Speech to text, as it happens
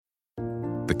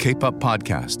The Cape Up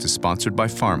podcast is sponsored by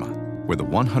Pharma, where the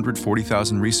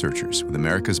 140,000 researchers with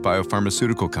America's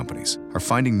biopharmaceutical companies are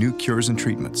finding new cures and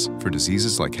treatments for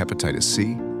diseases like hepatitis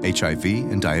C, HIV,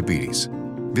 and diabetes.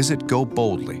 Visit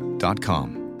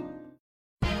goboldly.com.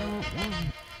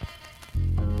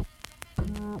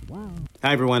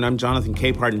 Hi, everyone. I'm Jonathan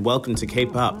Capehart, and welcome to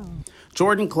Cape Up.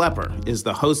 Jordan Klepper is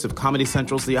the host of Comedy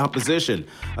Central's The Opposition,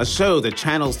 a show that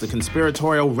channels the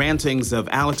conspiratorial rantings of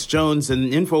Alex Jones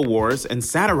and InfoWars and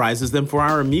satirizes them for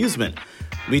our amusement.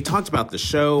 We talked about the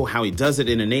show, how he does it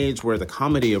in an age where the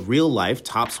comedy of real life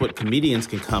tops what comedians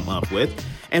can come up with,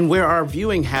 and where our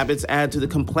viewing habits add to the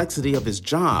complexity of his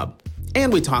job.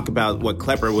 And we talk about what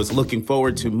Klepper was looking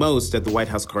forward to most at the White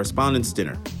House Correspondents'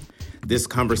 Dinner. This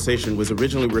conversation was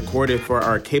originally recorded for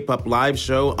our Cape Up live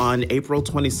show on April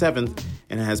 27th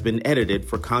and has been edited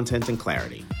for content and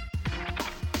clarity.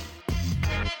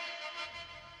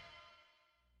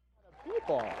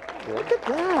 People, look at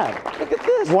that. Look at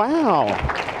this.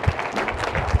 Wow.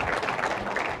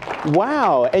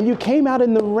 Wow, and you came out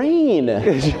in the rain.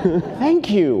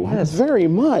 Thank you very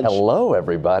much. Hello,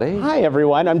 everybody. Hi,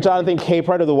 everyone. I'm Jonathan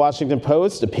Capehart of the Washington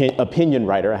Post, opinion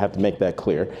writer, I have to make that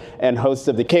clear, and host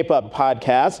of the Cape Up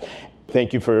podcast.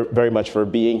 Thank you very much for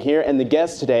being here. And the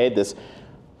guest today, this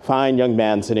fine young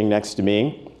man sitting next to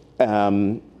me,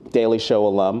 Daily Show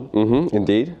alum.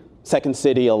 Indeed. Second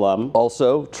City alum.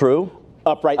 Also true.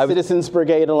 Upright Citizens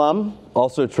Brigade alum.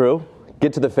 Also true.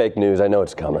 Get to the fake news. I know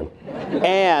it's coming.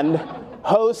 And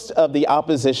host of The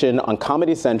Opposition on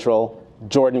Comedy Central,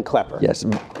 Jordan Klepper. Yes.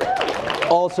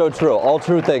 Also true. All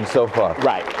true things so far.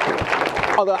 Right.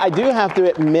 Although I do have to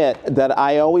admit that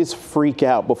I always freak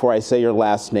out before I say your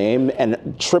last name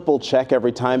and triple check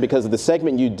every time because of the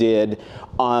segment you did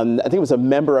on, I think it was a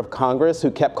member of Congress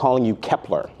who kept calling you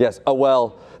Kepler. Yes. Oh,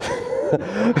 well.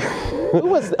 Who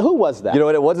was that? You know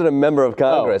what? It wasn't a member of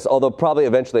Congress, although probably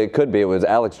eventually it could be. It was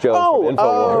Alex Jones from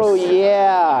InfoWars. Oh,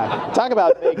 yeah. Talk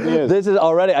about fake news. This is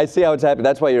already, I see how it's happening.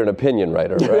 That's why you're an opinion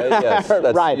writer, right? Yes.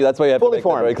 Right. That's why you have fully to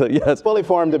make that very clear. Yes. Fully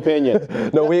formed opinions.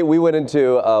 No,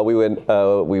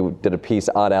 we did a piece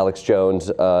on Alex Jones,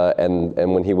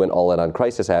 and when he went all in on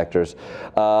crisis actors.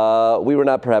 We were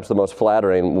not perhaps the most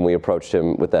flattering when we approached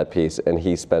him with that piece, and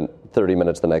he spent 30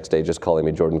 minutes the next day just calling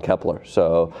me Jordan Kepler.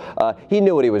 So he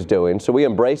knew what he was doing, so we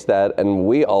embraced that, and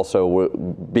we also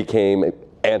became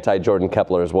anti-Jordan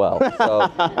Kepler as well. So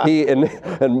he,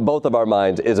 in both of our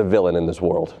minds, is a villain in this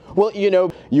world. Well, you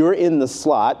know, you're in the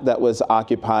slot that was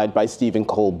occupied by Stephen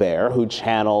Colbert, who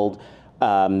channeled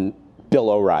Bill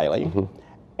O'Reilly.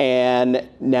 And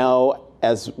now,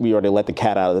 as we already let the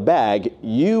cat out of the bag,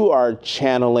 you are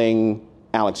channeling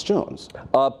Alex Jones.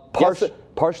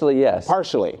 Partially, yes.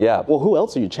 Partially? Yeah. Well, who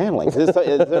else are you channeling? Is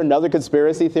there another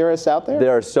conspiracy theorist out there?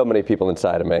 There are so many people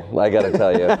inside of me, I gotta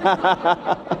tell you.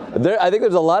 I think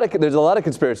there's a lot of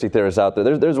conspiracy theorists out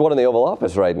there. There's one in the Oval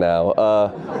Office right now.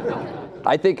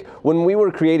 I think when we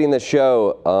were creating this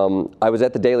show, I was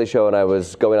at the Daily Show and I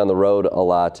was going on the road a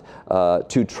lot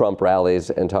to Trump rallies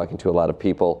and talking to a lot of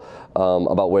people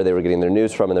about where they were getting their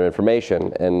news from and their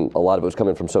information. And a lot of it was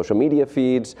coming from social media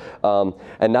feeds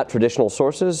and not traditional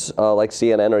sources like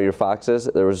CNN or your Foxes.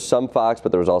 There was some Fox,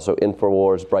 but there was also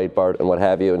InfoWars, Breitbart, and what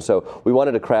have you. And so we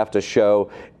wanted to craft a show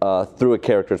through a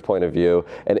character's point of view.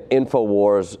 And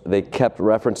InfoWars, they kept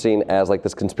referencing as like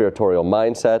this conspiratorial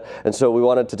mindset. And so we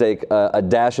wanted to take a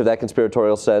dash of that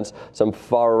conspiratorial sense, some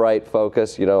far-right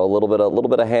focus, you know, a little bit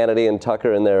of Hannity and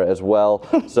Tucker in there as well.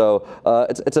 So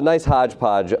it's a nice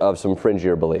hodgepodge of some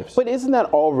fringier beliefs. But isn't that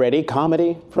already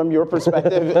comedy from your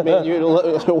perspective? I mean,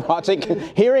 you're watching,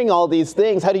 hearing all these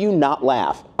things, how do you not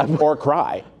laugh or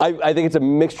cry? I think it's a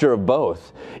mixture of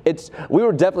both. We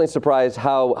were definitely surprised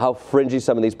how fringy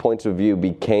some of these points of view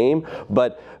became,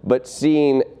 but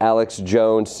seeing Alex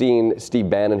Jones, seeing Steve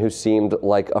Bannon, who seemed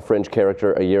like a fringe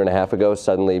character a year and a half ago,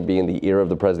 suddenly being the ear of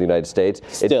the President of the United States.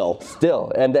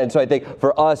 Still. And so I think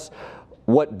for us,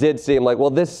 what did seem like,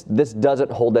 well, this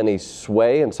doesn't hold any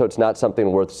sway, and so it's not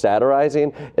something worth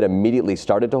satirizing. It immediately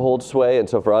started to hold sway, and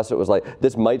so for us it was like,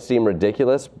 this might seem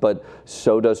ridiculous, but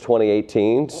so does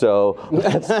 2018, so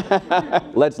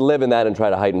let's live in that and try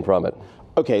to heighten from it.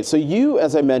 Okay, so you,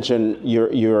 as I mentioned,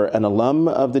 you're an alum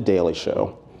of The Daily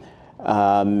Show,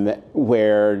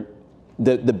 where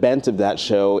the bent of that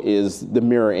show is the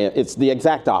mirror, it's the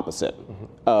exact opposite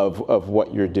of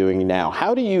what you're doing now.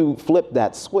 How do you flip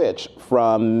that switch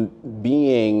from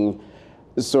being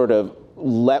sort of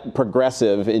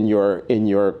progressive in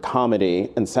your comedy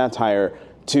and satire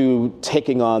to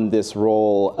taking on this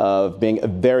role of being a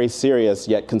very serious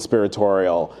yet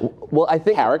conspiratorial I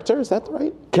think character? Is that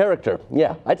right? Character,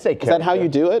 yeah, I'd say character. Is that how you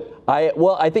do it?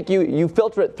 I think you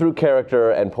filter it through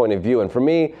character and point of view. And for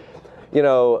me,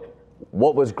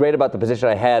 what was great about the position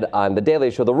I had on The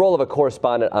Daily Show, the role of a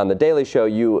correspondent on The Daily Show,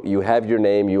 you have your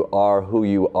name, you are who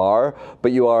you are,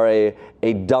 but you are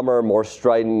a dumber, more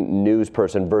strident news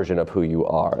person version of who you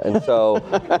are. And so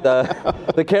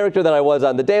the character that I was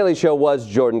on The Daily Show was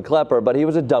Jordan Klepper, but he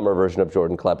was a dumber version of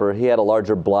Jordan Klepper. He had a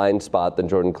larger blind spot than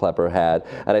Jordan Klepper had,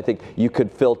 and I think you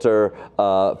could filter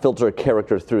a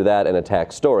character through that and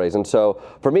attack stories. And so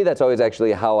for me, that's always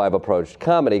actually how I've approached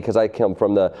comedy, because I come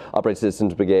from the Upright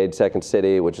Citizens Brigade, Second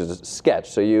City, which is a sketch.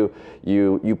 So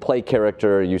you play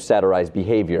character, you satirize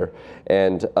behavior.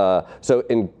 And so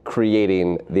in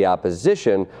creating the opposition,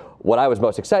 what I was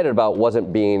most excited about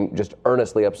wasn't being just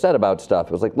earnestly upset about stuff.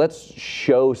 It was like, let's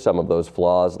show some of those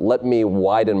flaws. Let me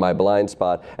widen my blind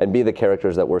spot and be the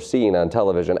characters that we're seeing on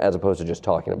television, as opposed to just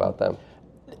talking about them.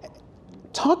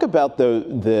 Talk about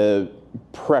the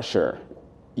pressure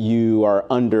you are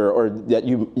under, or that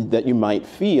you might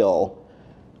feel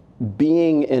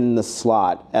being in the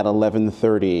slot at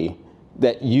 11:30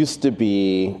 that used to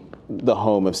be the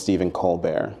home of Stephen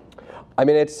Colbert. I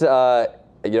mean, it's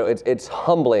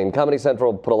humbling. Comedy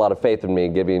Central put a lot of faith in me,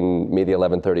 giving me the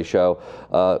 11:30 show.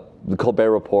 The Colbert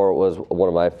Report was one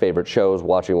of my favorite shows,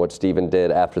 watching what Stephen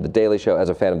did after The Daily Show. As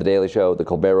a fan of The Daily Show, The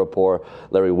Colbert Report,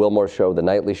 Larry Wilmore's show, The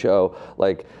Nightly Show,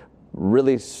 like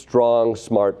really strong,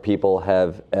 smart people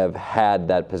have had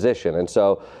that position. And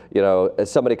so, as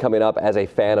somebody coming up as a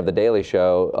fan of The Daily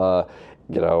Show,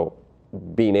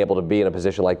 being able to be in a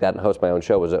position like that and host my own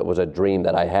show was a dream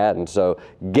that I had. And so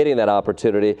getting that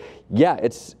opportunity,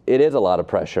 it is a lot of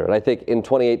pressure. And I think in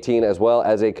 2018 as well,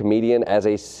 as a comedian, as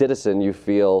a citizen, you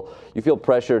feel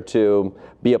pressure to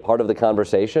be a part of the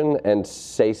conversation and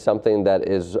say something that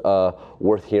is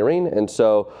worth hearing. And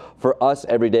so for us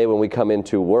every day when we come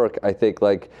into work, I think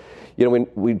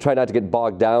we try not to get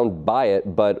bogged down by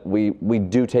it, but we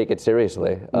do take it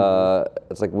seriously.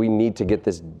 It's like we need to get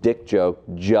this dick joke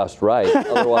just right.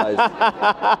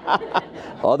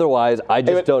 Otherwise, I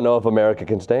just don't know if America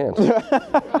can stand.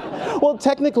 Well,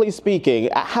 technically speaking,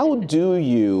 how do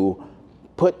you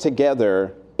put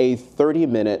together a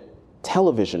 30-minute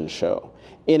television show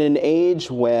in an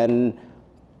age when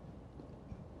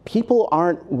people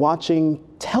aren't watching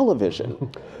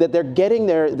television, that they're getting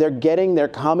their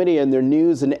comedy and their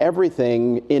news and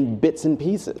everything in bits and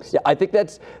pieces? Yeah, I think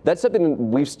that's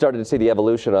something we've started to see the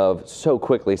evolution of so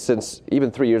quickly, since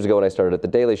even 3 years ago when I started at The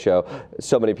Daily Show.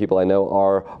 So many people I know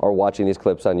are watching these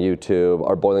clips on YouTube,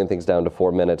 are boiling things down to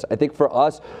 4 minutes. I think for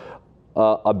us,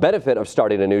 a benefit of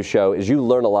starting a new show is you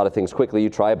learn a lot of things quickly. You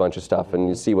try a bunch of stuff and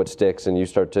you see what sticks, and you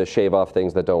start to shave off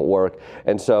things that don't work.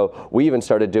 And so we even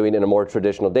started doing, in a more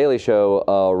traditional Daily Show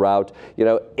route,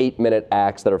 8-minute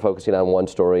acts that are focusing on one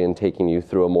story and taking you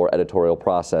through a more editorial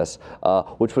process,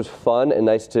 which was fun and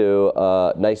nice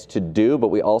to do. But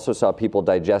we also saw people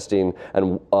digesting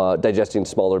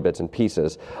smaller bits and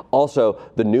pieces. Also,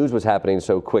 the news was happening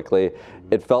so quickly.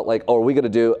 It felt like, are we going to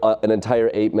do an entire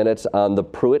 8 minutes on the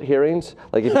Pruitt hearings?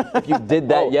 Like if you did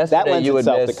that yesterday, that lends you would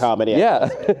itself miss. To comedy. Yeah,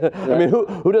 I mean,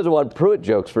 who doesn't want Pruitt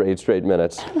jokes for 8 straight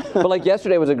minutes? But like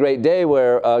yesterday was a great day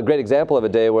a great example of a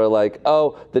day where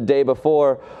the day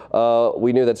before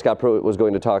we knew that Scott Pruitt was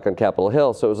going to talk on Capitol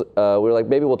Hill, so we were like,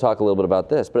 maybe we'll talk a little bit about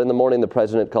this. But in the morning, the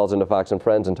president calls into Fox and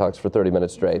Friends and talks for 30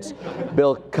 minutes straight.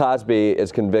 Bill Cosby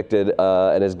is convicted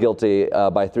and is guilty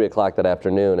by 3 o'clock that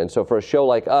afternoon. And so for a show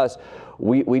like us,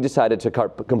 we decided to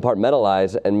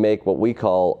compartmentalize and make what we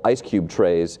call ice cube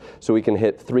trays, so we can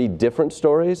hit 3 different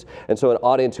stories. And so an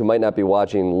audience who might not be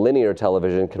watching linear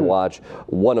television can watch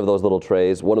one of those little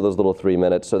trays, one of those little 3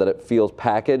 minutes, so that it feels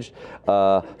packaged,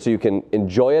 so you can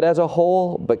enjoy it as a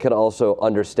whole, but can also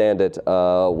understand it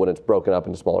when it's broken up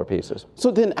into smaller pieces. So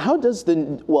then how does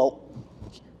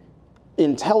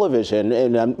in television,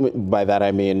 and by that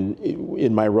I mean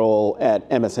in my role at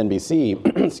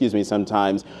MSNBC, excuse me,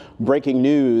 sometimes breaking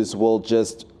news will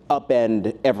just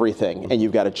upend everything, and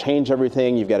you've got to change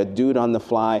everything, you've got to do it on the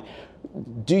fly.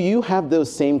 Do you have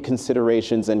those same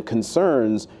considerations and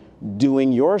concerns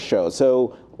doing your show?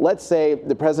 So let's say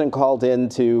the president called in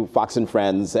to Fox and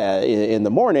Friends in the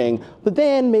morning, but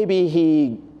then maybe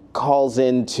he calls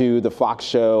into the Fox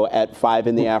show at 5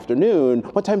 in the afternoon.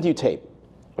 What time do you tape?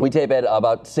 We tape at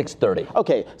about 6:30.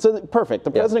 Okay, so perfect.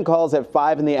 The president calls at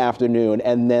 5 in the afternoon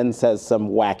and then says some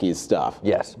wacky stuff.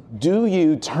 Yes. Do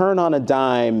you turn on a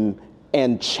dime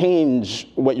and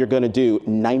change what you're going to do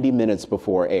 90 minutes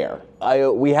before air?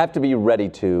 We have to be ready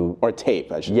to. Or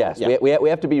tape, I should say. Yes, Yeah. we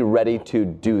have to be ready to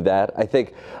do that. I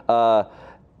think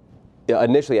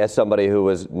initially, as somebody who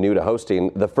was new to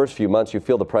hosting, the first few months you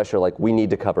feel the pressure like we need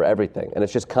to cover everything. And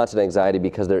it's just constant anxiety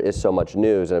because there is so much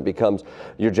news, and it becomes,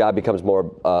 your job becomes more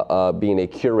being a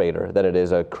curator than it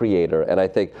is a creator. And I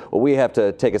think we have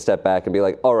to take a step back and be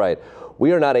like, all right,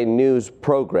 we are not a news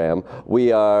program.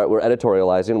 We're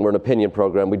editorializing. We're an opinion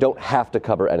program. We don't have to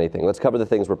cover anything. Let's cover the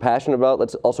things we're passionate about.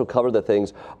 Let's also cover the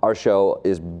things our show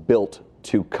is built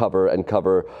to cover and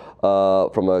cover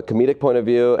from a comedic point of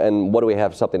view, and what do we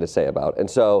have something to say about. And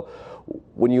so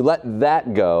when you let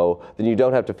that go, then you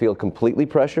don't have to feel completely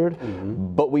pressured,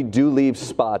 but we do leave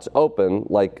spots open.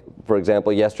 Like, for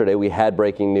example, yesterday we had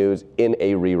breaking news in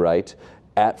a rewrite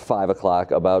at 5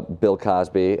 o'clock about Bill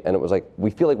Cosby, and it was like,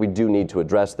 we feel like we do need to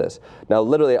address this. Now,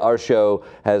 literally, our show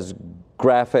has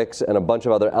graphics and a bunch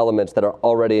of other elements that are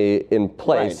already in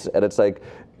place, and it's like,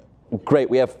 great,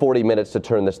 we have 40 minutes to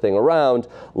turn this thing around.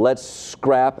 Let's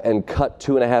scrap and cut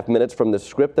 2.5 minutes from the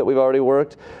script that we've already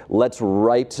worked. Let's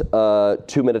write 2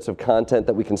 minutes of content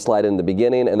that we can slide in the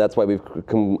beginning, and that's why we've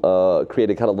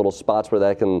created kind of little spots where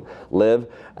that can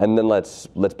live. And then let's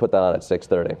put that on at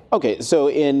 6:30. Okay, so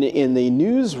in the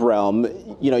news realm,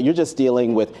 you're just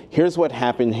dealing with, here's what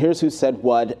happened, here's who said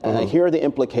what, here are the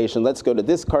implications, let's go to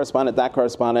this correspondent, that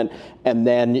correspondent, and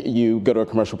then you go to a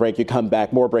commercial break, you come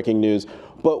back, more breaking news.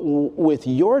 But with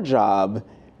your job,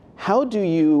 how do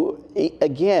you,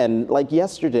 again, like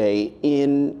yesterday,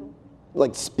 in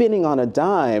like spinning on a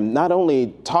dime, not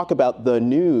only talk about the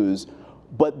news,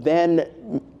 but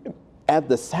then add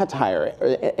the satire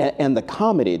and the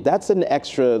comedy? That's an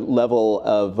extra level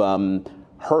of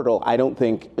hurdle. I don't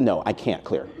think, no, I can't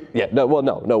clear. Yeah, no, well,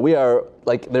 no, we are,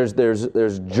 like, there's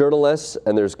journalists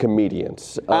and there's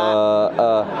comedians.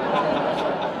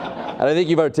 And I think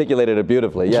you've articulated it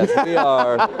beautifully. Yes, we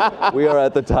are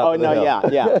at the top of the hill.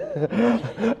 Yeah.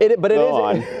 But it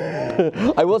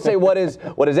is. I will say what is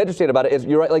interesting about it is,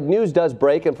 you're right, like, news does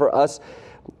break, and for us,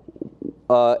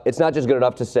 it's not just good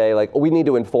enough to say, like, we need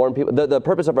to inform people. The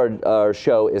purpose of our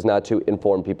show is not to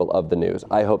inform people of the news.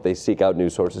 I hope they seek out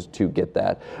news sources to get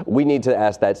that. We need to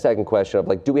ask that second question of,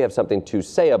 like, do we have something to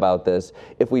say about this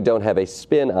if we don't have a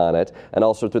spin on it? And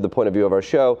also through the point of view of our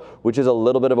show, which is a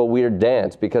little bit of a weird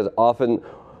dance, because often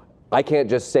I can't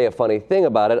just say a funny thing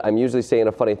about it. I'm usually saying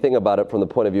a funny thing about it from the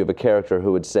point of view of a character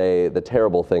who would say the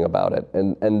terrible thing about it.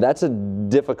 And that's a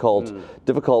difficult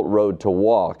road to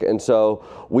walk. And so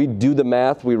we do the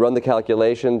math, we run the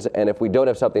calculations, and if we don't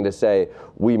have something to say,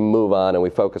 we move on and we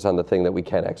focus on the thing that we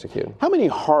can execute. How many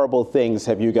horrible things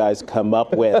have you guys come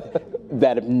up with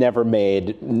that have never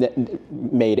made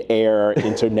air,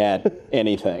 internet,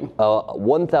 anything?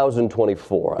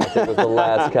 1,024, I think was the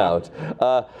last count.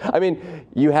 I mean,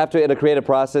 you have to, in a creative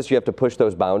process, you have to push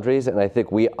those boundaries, and I think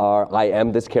I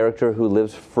am this character who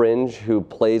lives fringe, who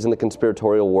plays in the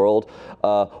conspiratorial world.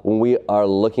 When we are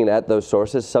looking at those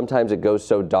sources, sometimes it goes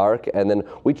so dark, and then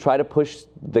we try to push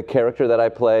the character that I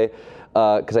play,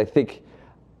 because I think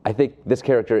this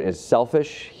character is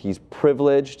selfish, he's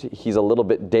privileged, he's a little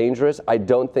bit dangerous. I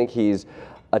don't think he's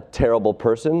a terrible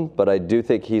person, but I do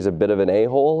think he's a bit of an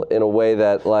a-hole in a way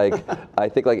that, like, I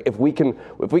think, like, if we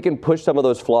can push some of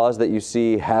those flaws that you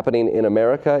see happening in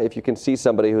America, if you can see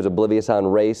somebody who's oblivious on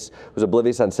race, who's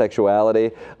oblivious on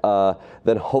sexuality,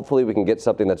 then hopefully we can get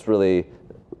something that's really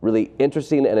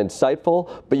interesting and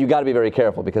insightful. But you got to be very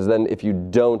careful, because then if you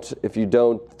don't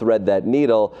thread that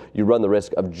needle, you run the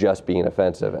risk of just being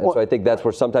offensive. And so I think that's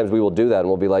where sometimes we will do that, and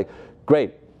we'll be like,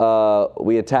 great,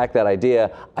 we attacked that idea.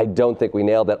 I don't think we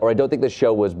nailed that, or I don't think the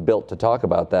show was built to talk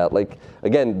about that. Like,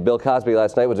 again, Bill Cosby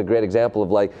last night was a great example of,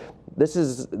 like, this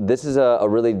is a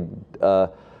really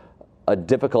a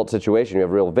difficult situation. You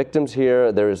have real victims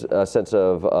here. There's a sense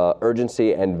of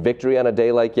urgency and victory on a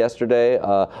day like yesterday.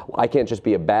 I can't just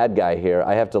be a bad guy here.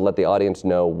 I have to let the audience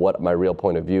know what my real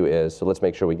point of view is. So let's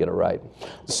make sure we get it right.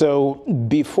 So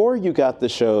before you got the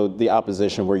show, The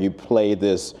Opposition, where you play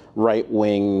this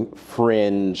right-wing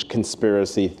fringe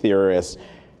conspiracy theorist,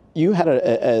 you had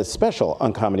a special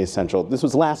on Comedy Central. This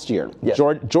was last year. Yes.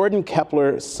 Jordan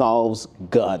Klepper Solves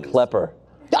Guns. Klepper.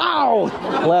 Ow!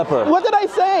 Klepper. What did I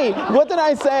say? What did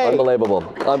I say? Unbelievable.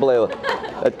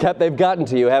 They've gotten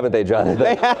to you, haven't they, Jonathan?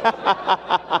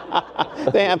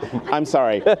 They have. I'm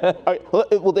sorry.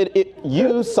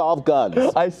 You solve guns.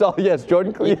 I saw. Yes,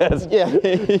 Jordan. Yes.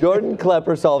 Yeah. Jordan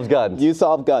Klepper solves guns. You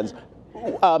solve guns.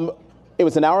 It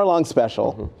was an hour-long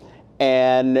special,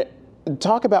 and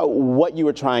talk about what you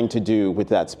were trying to do with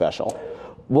that special.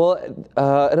 Well,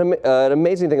 an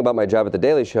amazing thing about my job at The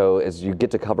Daily Show is you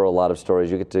get to cover a lot of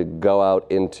stories. You get to go out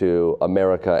into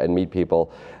America and meet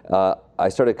people. I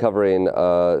started covering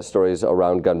stories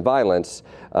around gun violence.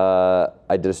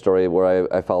 I did a story where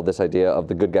I followed this idea of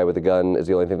the good guy with a gun is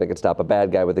the only thing that can stop a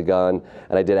bad guy with a gun.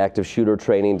 And I did active shooter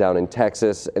training down in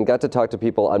Texas and got to talk to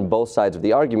people on both sides of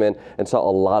the argument and saw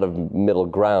a lot of middle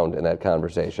ground in that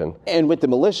conversation. And with the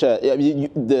militia,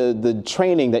 the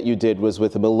training that you did was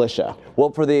with the militia.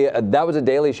 Well, for that was a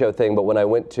Daily Show thing, but when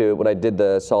I did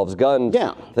the Solves Guns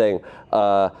thing,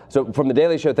 so from the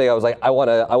Daily Show thing, I was like, I want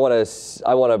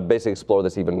to basically explore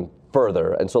this even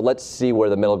further, and so let's see where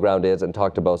the middle ground is and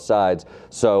talk to both sides.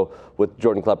 So with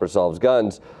Jordan Klepper Solves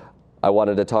Guns, I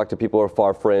wanted to talk to people who are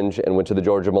far fringe and went to the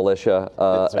Georgia militia.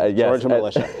 Georgia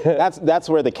militia. That's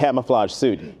where the camouflage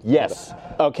suit. Yes.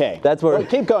 Okay. That's where. Well,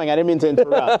 keep going. I didn't mean to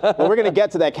interrupt. But we're going to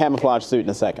get to that camouflage suit in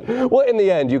a second. Well, in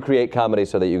the end, you create comedy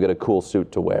so that you get a cool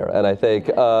suit to wear, and I think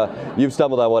you've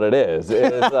stumbled on what it is.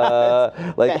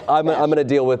 I'm going to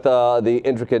deal with the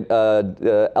intricate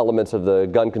elements of the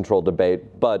gun control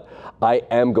debate, but I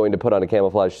am going to put on a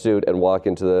camouflage suit and walk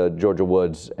into the Georgia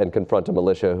woods and confront a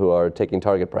militia who are taking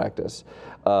target practice.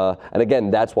 And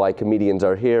again, that's why comedians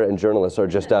are here and journalists are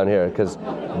just down here, because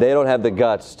they don't have the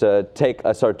guts to take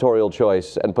a sartorial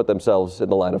choice and put themselves in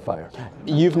the line of fire.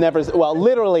 You've never, well,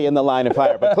 literally in the line of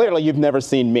fire, but clearly you've never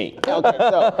seen me. Okay,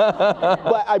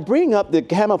 but I bring up the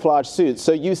camouflage suit.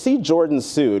 So you see Jordan's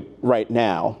suit right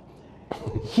now.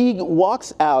 He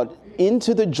walks out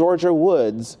into the Georgia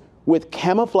woods with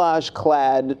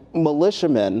camouflage-clad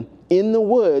militiamen in the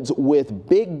woods with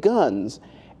big guns.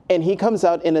 And he comes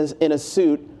out in a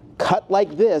suit cut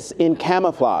like this in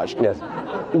camouflage,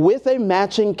 with a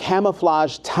matching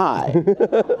camouflage tie.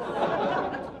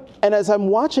 And as I'm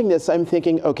watching this, I'm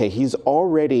thinking, okay, he's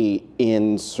already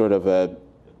in sort of a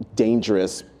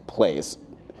dangerous place,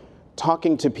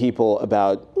 talking to people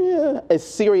about a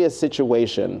serious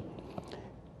situation.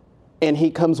 And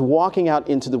he comes walking out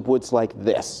into the woods like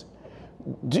this.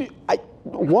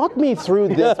 Walk me through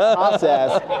this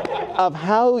process of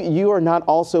how you are not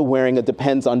also wearing a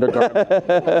Depends undergarment.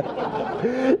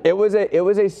 It was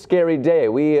a scary day.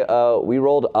 We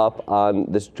rolled up on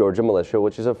this Georgia militia,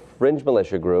 which is a fringe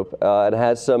militia group. It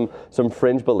has some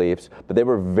fringe beliefs, but they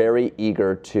were very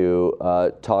eager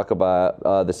to talk about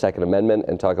the Second Amendment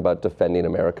and talk about defending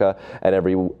America. And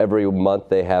every month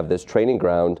they have this training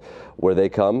ground where they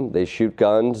come, they shoot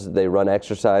guns, they run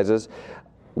exercises.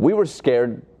 We were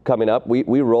scared coming up. We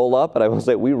roll up, and I will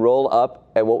say we roll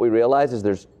up, and what we realize is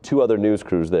there's 2 other news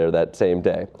crews there that same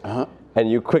day. And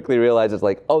you quickly realize it's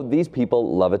like, oh, these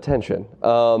people love attention.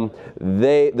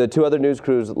 The 2 other news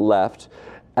crews left,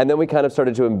 and then we kind of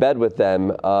started to embed with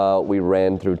them. We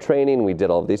ran through training, we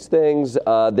did all of these things.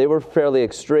 They were fairly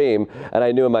extreme, and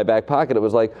I knew in my back pocket it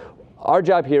was like, our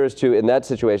job here is to, in that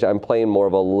situation, I'm playing more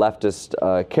of a leftist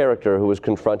character who was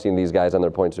confronting these guys on their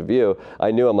points of view.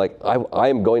 I knew, I'm like, I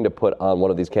am going to put on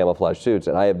one of these camouflage suits,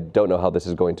 and I don't know how this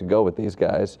is going to go with these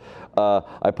guys.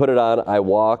 I put it on, I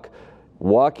walk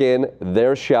in,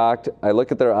 they're shocked, I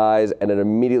look at their eyes, and it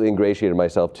immediately ingratiated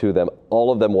myself to them.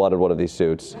 All of them wanted one of these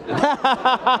suits.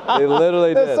 They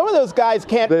literally did. Some of those guys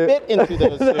can't fit into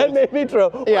those suits. That may be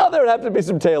true. Yeah. Well, there would have to be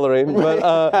some tailoring,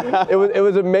 but it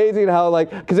was amazing how,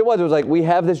 because it was like, we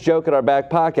have this joke in our back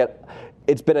pocket.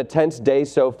 It's been a tense day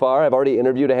so far. I've already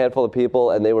interviewed a handful of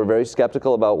people, and they were very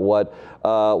skeptical about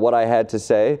what I had to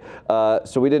say.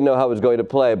 So we didn't know how it was going to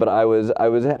play, but I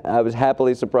was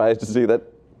happily surprised to see that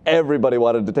everybody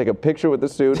wanted to take a picture with the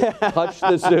suit, touch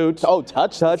the suit. Oh,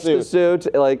 touch the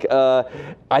suit. Like,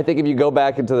 I think if you go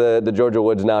back into the Georgia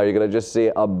woods now, you're going to just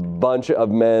see a bunch of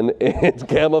men in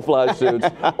camouflage suits.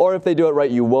 Or if they do it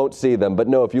right, you won't see them. But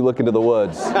no, if you look into the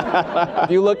woods, if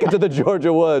you look into the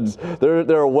Georgia woods,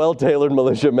 there are well-tailored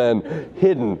militiamen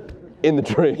hidden in the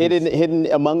trees. Hidden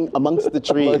amongst the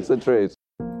trees. Amongst the trees.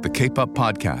 The Cape Up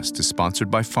podcast is sponsored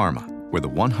by Pharma, where the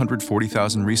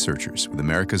 140,000 researchers with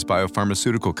America's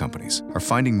biopharmaceutical companies are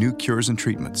finding new cures and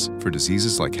treatments for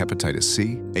diseases like hepatitis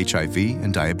C, HIV,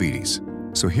 and diabetes.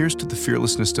 So here's to the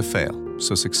fearlessness to fail,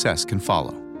 so success can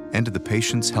follow, and to the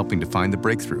patients helping to find the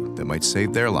breakthrough that might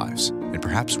save their lives, and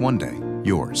perhaps one day,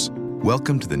 yours.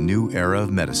 Welcome to the new era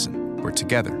of medicine, where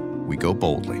together we go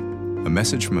boldly. A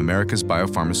message from America's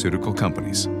biopharmaceutical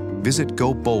companies. Visit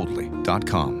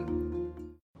goboldly.com.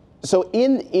 So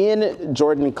in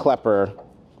Jordan Klepper,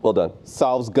 well done,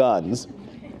 Solves Guns,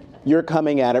 you're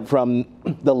coming at it from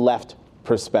the left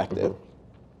perspective.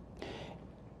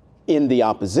 In the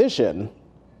opposition,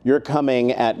 you're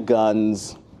coming at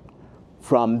guns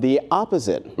from the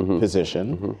opposite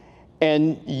position.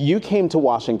 And you came to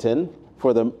Washington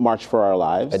for the March for Our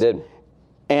Lives. I did.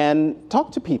 and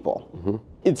talk to people.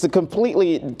 It's a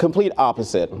complete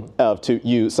opposite of to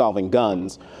you solving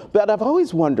guns. But I've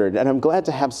always wondered, and I'm glad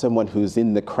to have someone who's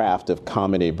in the craft of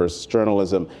comedy versus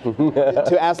journalism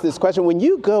to ask this question. When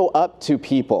you go up to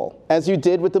people, as you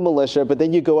did with the militia, but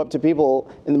then you go up to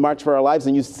people in the March for Our Lives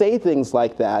and you say things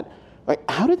like that, like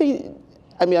how do they,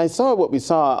 I mean, I saw what we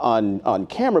saw on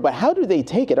camera, but how do they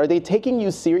take it? Are they taking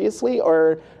you seriously,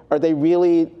 or are they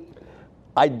really?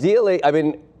 Ideally, I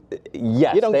mean,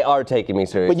 yes, they are taking me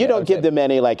seriously. But you don't give them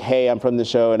any like, hey, I'm from the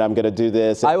show and I'm going to do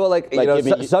this. I will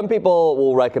some people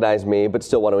will recognize me but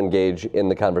still want to engage in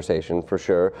the conversation for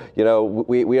sure. You know,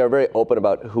 we are very open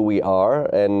about who we are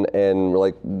and we're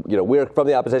like, you know, we're from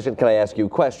the opposition. Can I ask you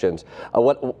questions?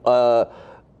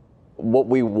 What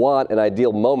we want in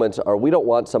ideal moments are we don't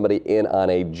want somebody in on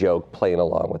a joke playing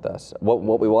along with us.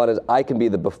 What we want is I can be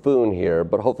the buffoon here,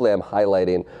 but hopefully I'm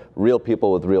highlighting real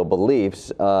people with real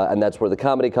beliefs, and that's where the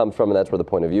comedy comes from and that's where the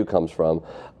point of view comes from.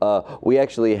 We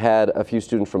actually had a few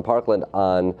students from Parkland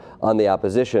on the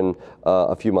opposition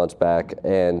a few months back,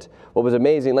 and what was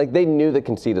amazing, like they knew the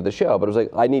conceit of the show, but it was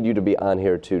like, I need you to be on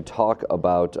here to talk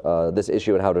about this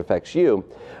issue and how it affects you.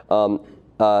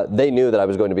 They knew that I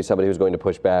was going to be somebody who was going to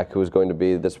push back, who was going to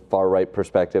be this far-right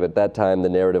perspective. At that time, the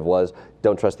narrative was,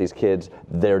 don't trust these kids,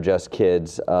 they're just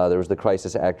kids. There was the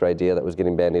crisis actor idea that was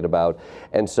getting bandied about.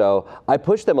 And so I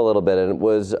pushed them a little bit, and it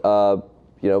was,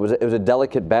 it was a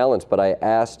delicate balance, but I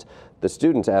asked the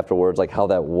students afterwards, like how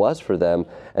that was for them,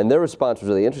 and their response was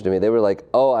really interesting to me. They were like,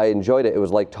 oh, I enjoyed it. It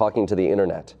was like talking to the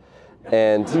internet.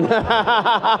 And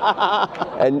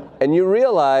and you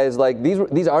realize like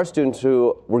these are students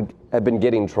who have been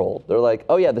getting trolled. They're like,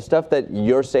 oh yeah, the stuff that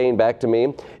you're saying back to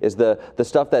me is the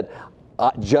stuff that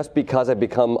just because I've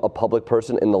become a public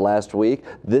person in the last week,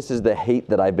 this is the hate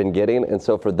that I've been getting. And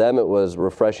so for them, it was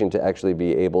refreshing to actually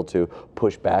be able to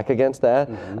push back against that.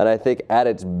 And I think at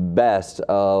its best,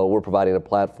 we're providing a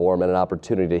platform and an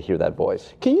opportunity to hear that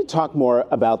voice. Can you talk more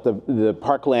about the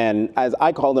Parkland, as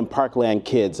I call them Parkland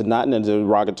kids, not in a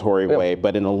derogatory way,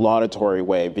 but in a laudatory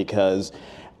way, because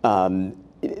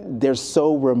they're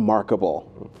so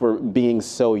remarkable for being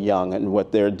so young and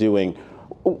what they're doing.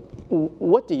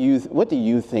 What do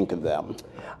you think of them?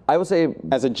 I would say,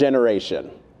 as a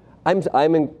generation,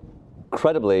 I'm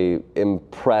incredibly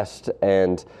impressed,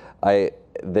 and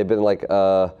they've been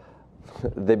an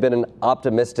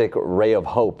optimistic ray of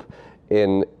hope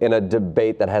in a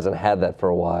debate that hasn't had that for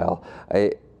a while.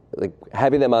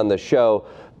 Having them on the show,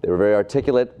 they were very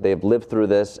articulate, they've lived through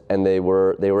this, and they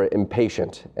were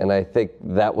impatient. And I think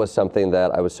that was something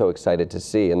that I was so excited to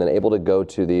see. And then able to go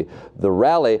to the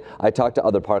rally, I talked to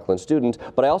other Parkland students,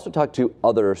 but I also talked to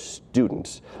other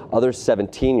students, other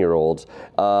 17-year-olds,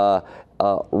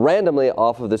 randomly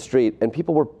off of the street, and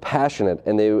people were passionate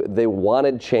and they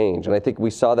wanted change. And I think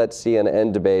we saw that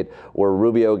CNN debate where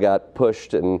Rubio got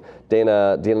pushed and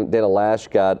Dana Lash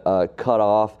got cut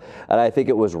off. And I think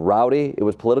it was rowdy. It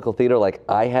was political theater like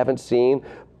I haven't seen.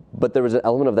 But there was an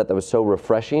element of that was so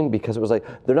refreshing because it was like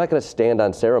they're not going to stand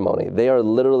on ceremony. They are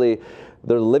literally.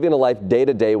 They're living a life day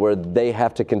to day where they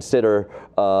have to consider,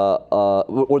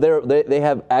 where they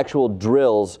have actual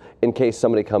drills in case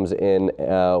somebody comes in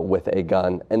with a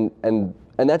gun, and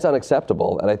that's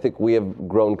unacceptable. And I think we have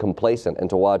grown complacent,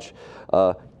 and to watch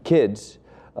kids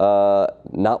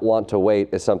not want to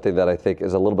wait is something that I think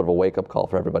is a little bit of a wake-up call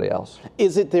for everybody else.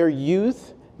 Is it their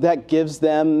youth that gives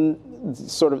them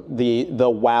sort of the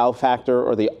wow factor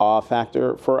or the awe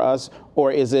factor for us,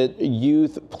 or is it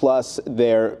youth plus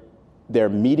their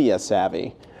media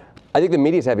savvy? I think the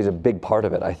media savvy is a big part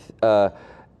of it.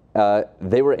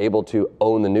 They were able to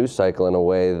own the news cycle in a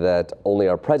way that only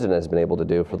our president has been able to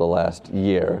do for the last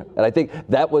year. And I think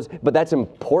but that's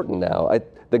important now.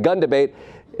 The gun debate,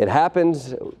 it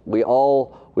happens. We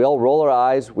all roll our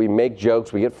eyes, we make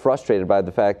jokes, we get frustrated by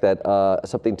the fact that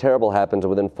something terrible happens and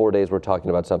within 4 days we're talking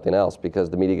about something else because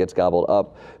the media gets gobbled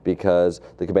up because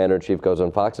the commander-in-chief goes on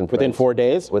Fox and Friends. Within 4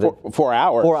 days? Within 4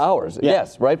 hours? 4 hours, yeah.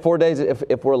 Yes, right? 4 days,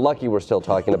 if we're lucky, we're still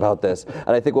talking about this. And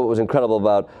I think what was incredible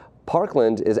about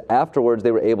Parkland is afterwards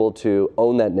they were able to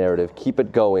own that narrative, keep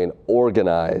it going,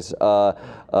 organize a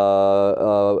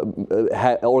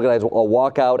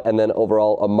walkout and then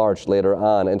overall a march later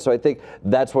on. And so I think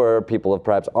that's where people of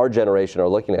perhaps our generation are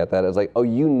looking at that as like, oh,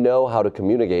 you know how to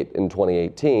communicate in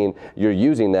 2018, you're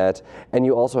using that, and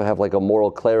you also have like a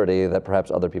moral clarity that perhaps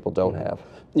other people don't have.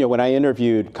 You know, when I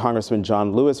interviewed Congressman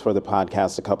John Lewis for the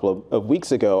podcast a couple of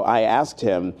weeks ago, I asked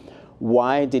him,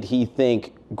 why did he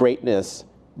think greatness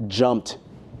jumped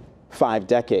 5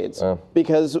 decades,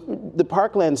 because the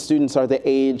Parkland students are the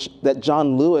age that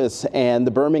John Lewis and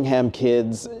the Birmingham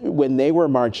kids, when they were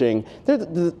marching, they're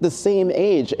the same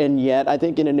age. And yet, I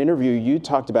think in an interview, you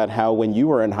talked about how when you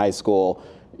were in high school,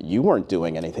 you weren't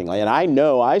doing anything like, and I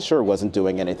know I sure wasn't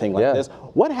doing anything like this.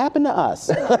 What happened to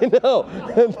us? I know.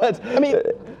 I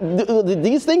mean,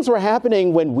 these things were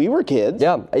happening when we were kids.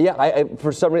 Yeah. I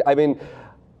for some reason, I mean,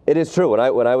 it is true.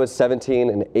 When I was 17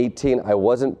 and 18, I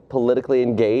wasn't politically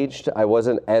engaged. I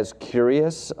wasn't as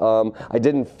curious. I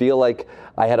didn't feel like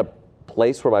I had a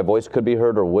place where my voice could be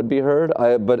heard or would be heard.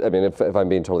 But I mean, if I'm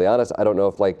being totally honest, I don't know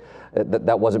if like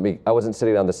that wasn't me. I wasn't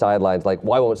sitting on the sidelines like,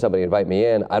 why won't somebody invite me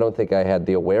in? I don't think I had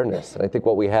the awareness. And I think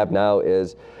what we have now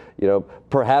is, you know,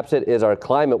 perhaps it is our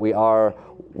climate. We are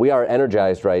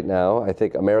energized right now. I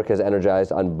think America is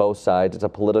energized on both sides. It's a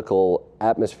political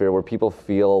atmosphere where people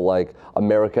feel like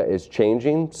America is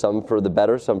changing, some for the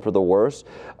better, some for the worse.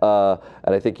 And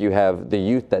I think you have the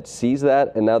youth that sees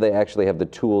that, and now they actually have the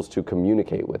tools to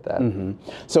communicate with that. Mm-hmm.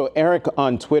 So Eric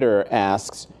on Twitter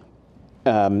asks,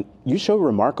 you show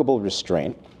remarkable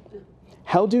restraint.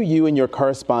 How do you and your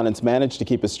correspondents manage to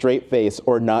keep a straight face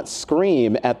or not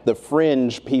scream at the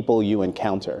fringe people you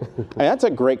encounter? I mean, that's a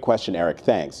great question, Eric.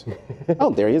 Thanks.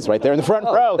 Oh, there he is right there in the front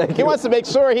row. He wants to make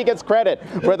sure he gets credit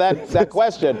for that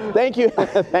question. Thank you.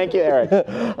 Thank you, Eric.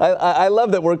 I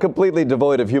love that we're completely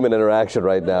devoid of human interaction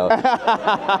right now.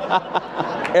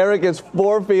 Eric is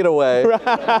 4 feet away,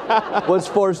 was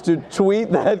forced to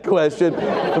tweet that question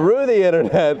through the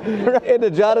internet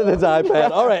into Jonathan's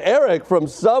iPad. All right, Eric from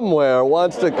somewhere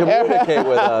wants to communicate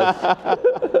with us.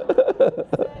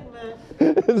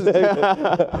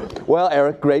 Well,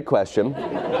 Eric, great question.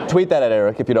 Tweet that at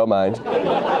Eric if you don't mind.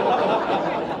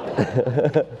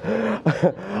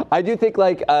 I do think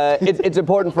like it's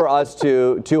important for us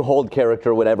to hold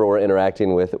character whenever we're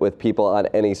interacting with people on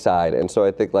any side, and so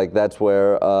I think like that's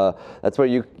where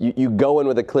you go in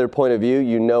with a clear point of view.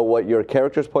 You know what your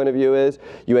character's point of view is.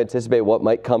 You anticipate what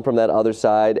might come from that other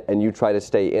side, and you try to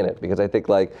stay in it. Because I think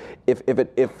like if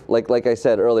like I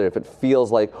said earlier, if it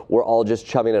feels like we're all just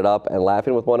chumming it up and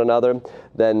laughing with one another,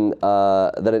 then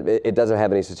it doesn't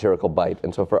have any satirical bite.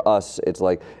 And so for us, it's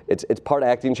like it's part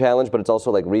acting challenge, but it's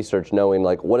also like research, knowing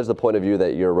like what is the point of view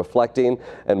that you're reflecting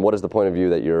and what is the point of view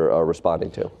that you're responding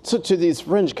to. So to these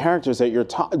fringe characters that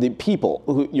the people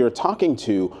who you're talking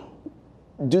to,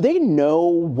 do they know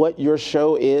what your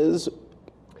show is?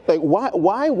 Like,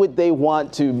 why would they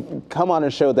want to come on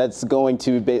a show that's going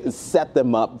to set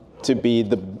them up to be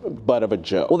the butt of a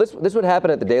joke? Well, this would happen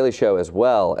at The Daily Show as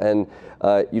well, and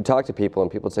you talk to people,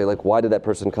 and people say like, why did that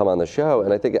person come on the show?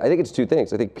 And I think it's two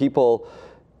things. I think people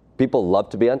love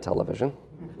to be on television.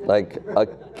 Like, a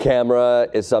camera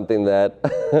is something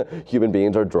that human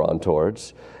beings are drawn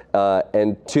towards.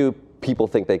 And two, people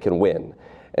think they can win.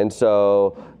 And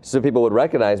so people would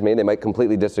recognize me, and they might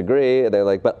completely disagree, and they're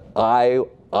like, but I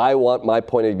want my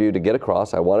point of view to get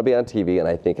across. I want to be on TV, and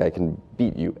I think I can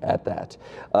beat you at that.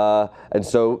 And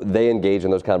so they engage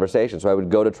in those conversations. So I would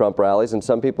go to Trump rallies, and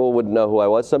some people would know who I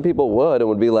was. Some people would, and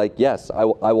would be like, yes, I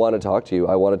want to talk to you.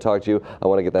 I want to talk to you. I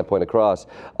want to get that point across.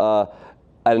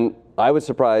 And I was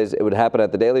surprised it would happen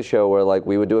at The Daily Show, where like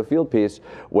we would do a field piece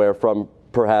where from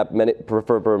perhaps many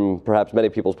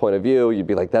people's point of view, you'd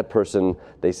be like, that person,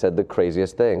 they said the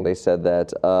craziest thing. They said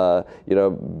that,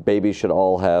 babies should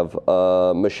all have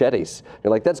machetes.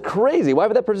 You're like, that's crazy. Why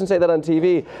would that person say that on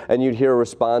TV? And you'd hear a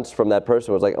response from that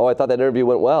person was like, oh, I thought that interview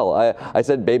went well. I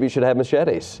said babies should have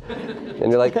machetes.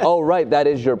 And you're like, oh, right, that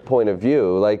is your point of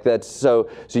view. Like that's so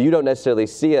you don't necessarily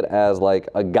see it as like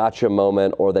a gotcha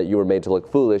moment or that you were made to look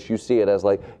foolish. You see it as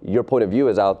like your point of view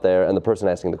is out there and the person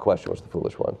asking the question was the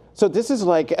foolish one. So this is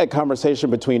like a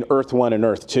conversation between Earth 1 and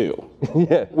Earth 2.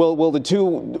 Yeah. Will the two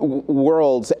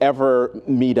worlds ever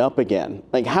meet up again?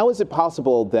 Like, how is it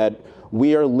possible that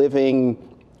we are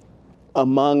living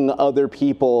among other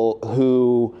people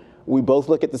who we both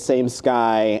look at the same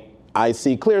sky? I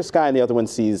see clear sky, and the other one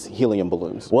sees helium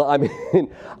balloons. Well, I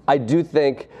mean, I do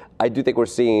think we're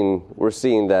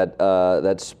seeing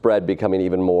that spread becoming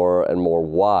even more and more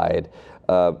wide.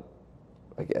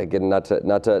 Again, not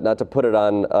to put it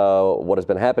on what has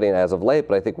been happening as of late,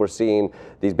 but I think we're seeing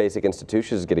these basic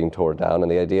institutions getting torn down,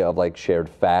 and the idea of like shared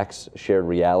facts, shared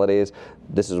realities.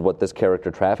 This is what this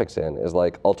character traffics in, is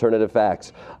like alternative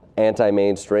facts.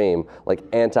 anti-mainstream, like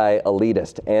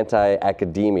anti-elitist,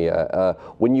 anti-academia,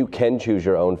 when you can choose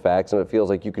your own facts and it feels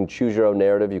like you can choose your own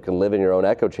narrative, you can live in your own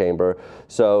echo chamber.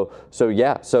 So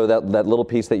that little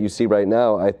piece that you see right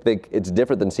now, I think it's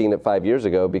different than seeing it 5 years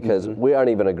ago because we aren't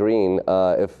even agreeing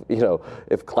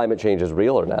if climate change is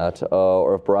real or not,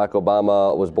 or if Barack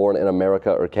Obama was born in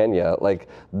America or Kenya. Like,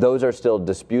 those are still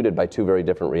disputed by two very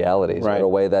different realities in a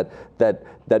way that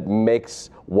makes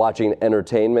watching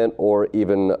entertainment or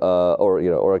even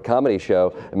or a comedy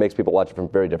show, it makes people watch it from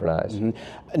very different eyes.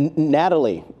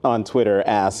 Natalie on Twitter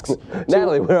asks,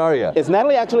 Natalie, where are you? Is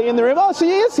Natalie actually in the room? Oh, she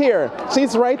is here.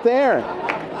 She's right there.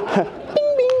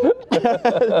 Bing,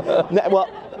 bing. Well,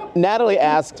 Natalie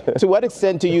asked, to what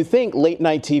extent do you think late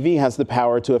night TV has the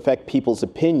power to affect people's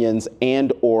opinions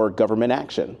and or government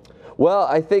action? Well,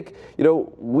 I think,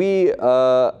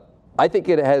 I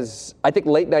think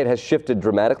late night has shifted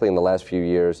dramatically in the last few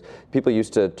years. People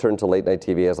used to turn to late night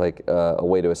TV as like a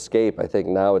way to escape. I think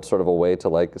now it's sort of a way to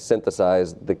like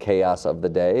synthesize the chaos of the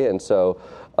day. And so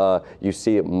you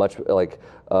see it much like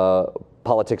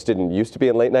politics didn't used to be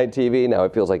in late night TV. Now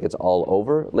it feels like it's all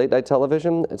over late night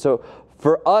television. And so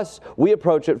for us, we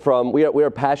approach it from, we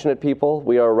are passionate people.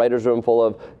 We are a writer's room full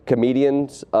of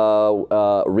comedians,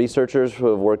 researchers who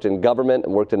have worked in government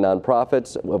and worked in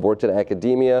nonprofits, have worked in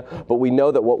academia. But we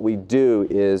know that what we do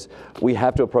is we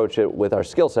have to approach it with our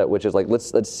skill set, which is like,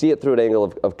 let's see it through an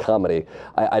angle of comedy.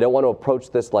 I don't want to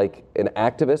approach this like an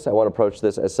activist. I want to approach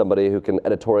this as somebody who can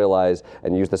editorialize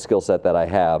and use the skill set that I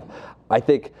have. I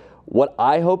think what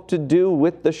I hope to do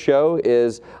with the show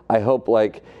is I hope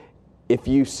like if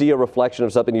you see a reflection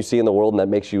of something you see in the world and that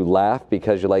makes you laugh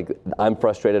because you're like, I'm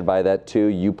frustrated by that too,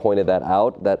 you pointed that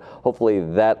out, that hopefully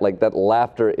that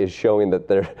laughter is showing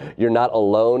that you're not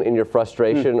alone in your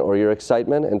frustration or your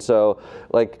excitement. And so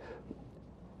like,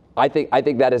 I think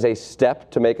that is a step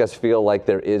to make us feel like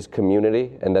there is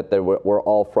community and that we're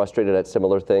all frustrated at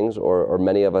similar things, or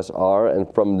many of us are.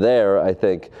 And from there, I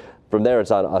think,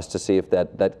 it's on us to see if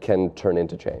that can turn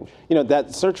into change. You know,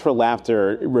 that search for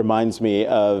laughter reminds me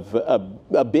of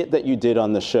a bit that you did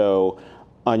on the show,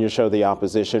 on your show, The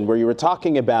Opposition, where you were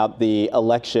talking about the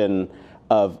election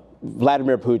of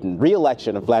Vladimir Putin,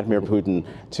 re-election of Vladimir Putin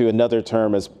to another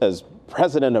term as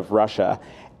president of Russia.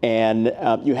 And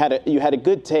you had a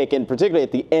good take, and particularly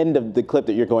at the end of the clip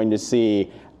that you're going to see,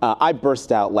 I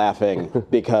burst out laughing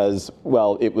because,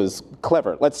 well, it was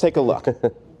clever. Let's take a look.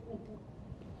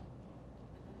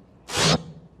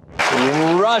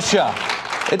 Russia.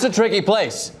 It's a tricky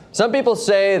place. Some people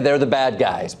say they're the bad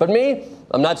guys, but me,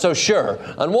 I'm not so sure.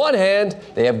 On one hand,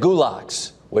 they have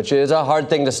gulags, which is a hard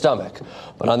thing to stomach.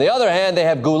 But on the other hand, they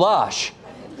have goulash,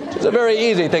 which is a very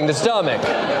easy thing to stomach.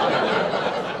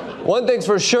 One thing's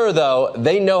for sure, though,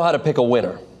 they know how to pick a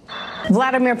winner.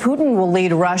 Vladimir Putin will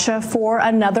lead Russia for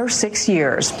another 6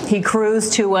 years. He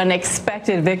cruised to an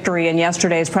expected victory in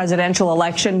yesterday's presidential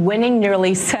election, winning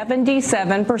nearly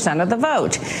 77% of the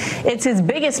vote. It's his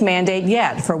biggest mandate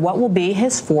yet for what will be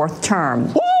his fourth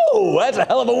term. Woo! That's a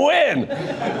hell of a win!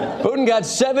 Putin got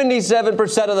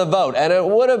 77% of the vote, and it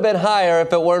would have been higher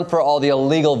if it weren't for all the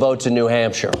illegal votes in New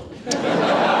Hampshire.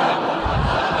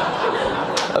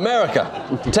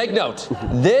 America, take note.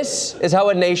 This is how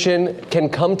a nation can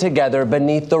come together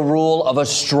beneath the rule of a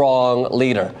strong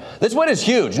leader. This win is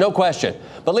huge, no question.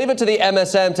 But leave it to the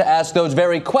MSM to ask those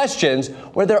very questions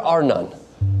where there are none.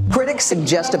 Critics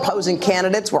suggest opposing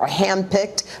candidates were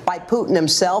handpicked by Putin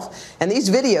himself, and these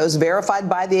videos, verified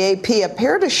by the AP,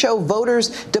 appear to show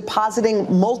voters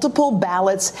depositing multiple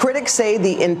ballots. Critics say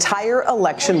the entire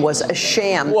election was a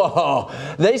sham. Whoa,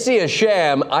 they see a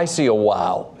sham, I see a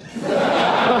wow.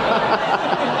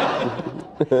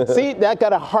 See, that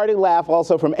got a hearty laugh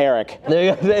also from Eric.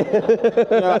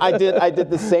 I did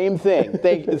the same thing.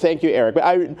 Thank you, Eric.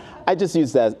 But I just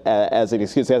used that as an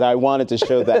excuse because I wanted to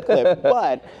show that clip.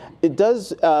 But it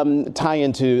does tie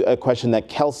into a question that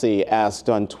Kelsey asked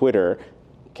on Twitter.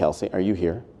 Kelsey, are you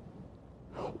here?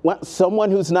 Well,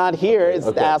 someone who's not here is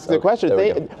asked the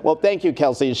question. Well, thank you,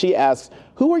 Kelsey. She asks,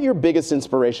 who are your biggest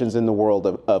inspirations in the world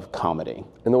of comedy?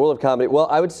 In the world of comedy? Well,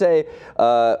 I would say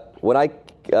when I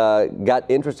got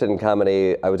interested in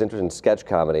comedy, I was interested in sketch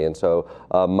comedy. And so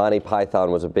Monty Python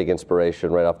was a big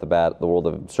inspiration right off the bat. The world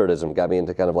of absurdism got me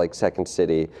into kind of like Second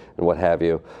City and what have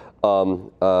you.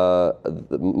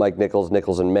 Mike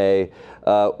Nichols and May.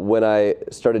 When I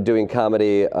started doing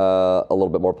comedy, a little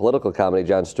bit more political comedy,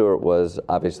 Jon Stewart was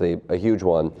obviously a huge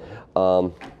one.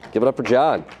 Give it up for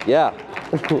Jon. Yeah.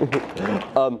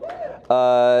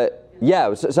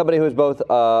 Yeah, somebody who's both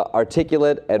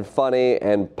articulate and funny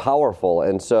and powerful.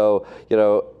 And so, you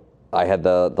know, I had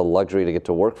the luxury to get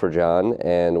to work for John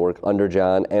and work under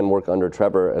John and work under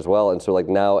Trevor as well. And so like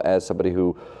now as somebody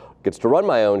who gets to run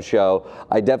my own show,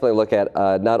 I definitely look at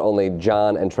not only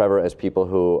John and Trevor as people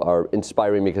who are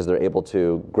inspiring because they're able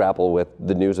to grapple with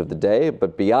the news of the day,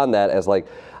 but beyond that as like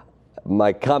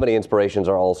my comedy inspirations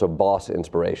are also boss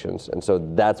inspirations. And so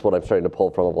that's what I'm starting to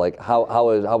pull from of like how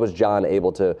was John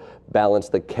able to balance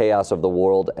the chaos of the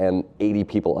world and 80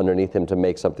 people underneath him to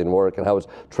make something work, and how was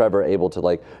Trevor able to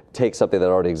like take something that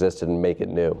already existed and make it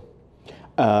new?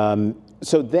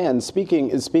 So then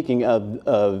speaking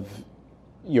of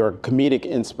your comedic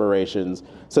inspirations,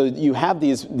 so you have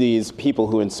these people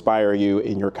who inspire you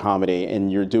in your comedy,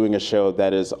 and you're doing a show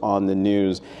that is on the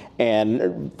news,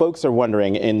 and folks are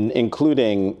wondering,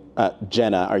 including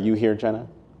Jenna. Are you here, Jenna?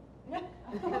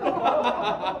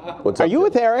 Are you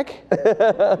with Eric?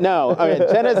 No. Okay,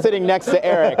 Jenna's sitting next to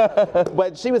Eric,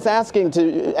 but she was asking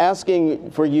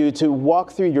for you to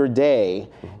walk through your day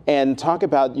and talk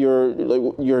about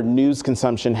your news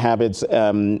consumption habits.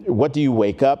 What do you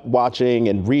wake up watching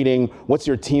and reading? What's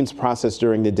your team's process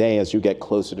during the day as you get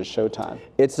closer to showtime?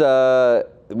 It's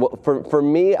for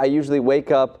me, I usually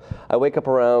wake up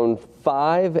around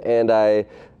 5, and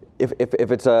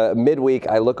if it's a midweek,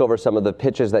 I look over some of the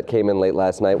pitches that came in late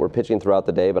last night. We're pitching throughout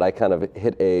the day, but I kind of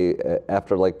hit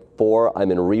after like 4,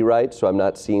 I'm in rewrite, so I'm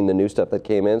not seeing the new stuff that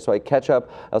came in. So I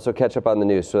also catch up on the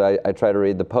news. So I try to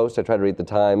read the Post, I try to read the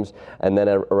Times, and then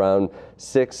around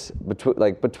 6,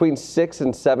 between 6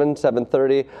 and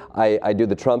 7:30, I do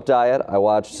the Trump diet. I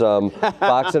watch some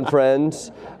Fox and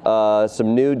Friends,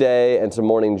 some New Day, and some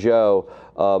Morning Joe.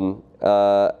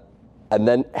 And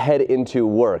then head into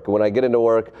work. When I get into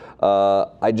work,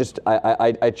 I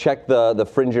check the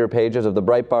fringier pages of the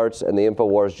Breitbarts and the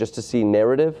InfoWars just to see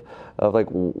narrative of like,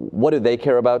 what do they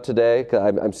care about today?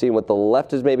 I'm seeing what the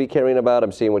left is maybe caring about,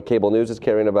 I'm seeing what cable news is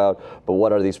caring about, but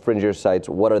what are these fringier sites,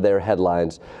 what are their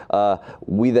headlines?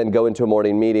 We then go into a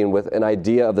morning meeting with an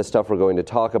idea of the stuff we're going to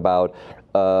talk about,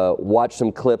 watch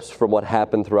some clips from what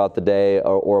happened throughout the day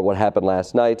or what happened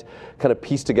last night, kind of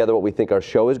piece together what we think our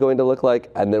show is going to look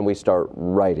like, and then we start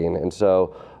writing. And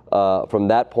so from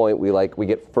that point, we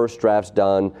get first drafts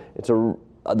done.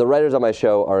 The writers on my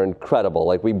show are incredible.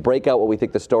 Like, we break out what we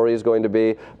think the story is going to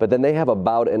be, but then they have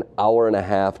about an hour and a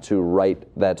half to write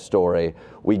that story.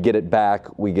 We get it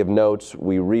back, we give notes,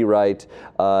 we rewrite,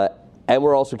 and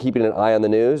we're also keeping an eye on the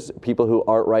news. People who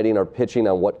aren't writing are pitching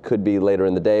on what could be later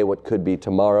in the day, what could be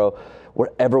tomorrow.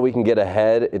 Wherever we can get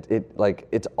ahead,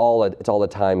 it's all a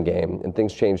time game, and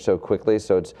things change so quickly.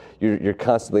 So you're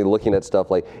constantly looking at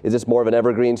stuff like, is this more of an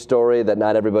evergreen story that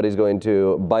not everybody's going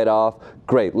to bite off?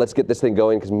 Great, let's get this thing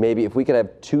going, because maybe if we can have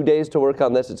 2 days to work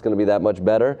on this, it's going to be that much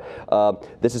better.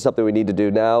 This is something we need to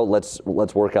do now. Let's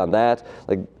work on that.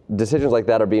 Like, decisions like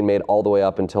that are being made all the way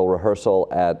up until rehearsal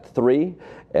at 3.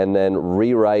 And then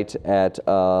rewrite at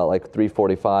like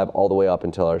 3:45 all the way up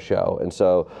until our show. And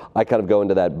so I kind of go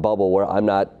into that bubble where I'm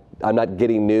not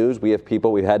getting news. We've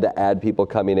had to add people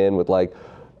coming in with like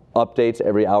updates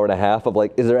every hour and a half of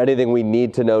like, is there anything we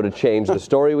need to know to change the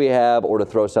story we have or to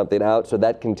throw something out? So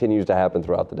that continues to happen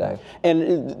throughout the day.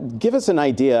 And give us an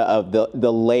idea of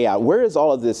the layout. Where is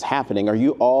all of this happening? Are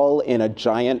you all in a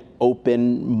giant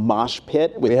open mosh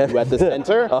pit with you at the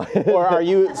center? Or are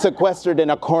you sequestered in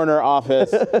a corner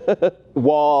office,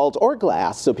 walled or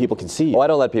glass, so people can see you? Oh, I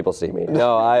don't let people see me.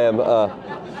 No, I am.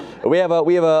 We have a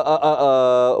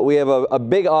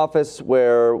big office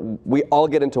where we all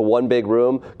get into one big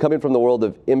room. Coming from the world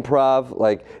of improv,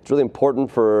 like, it's really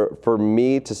important for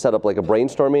me to set up like a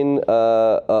brainstorming,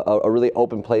 a really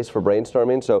open place for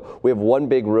brainstorming. So we have one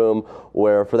big room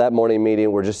where for that morning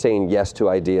meeting, we're just saying yes to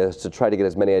ideas to try to get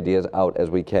as many ideas out as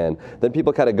we can. Then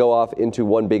people kind of go off into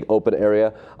one big open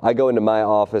area. I go into my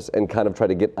office and kind of try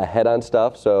to get ahead on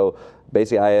stuff. So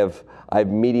basically I have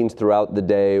meetings throughout the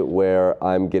day where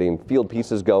I'm getting field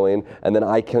pieces going, and then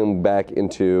I come back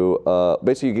into,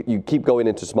 basically you keep going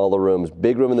into smaller rooms.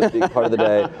 Big room in the big part of the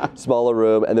day, smaller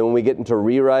room, and then when we get into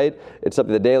rewrite, it's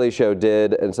something the Daily Show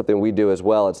did and something we do as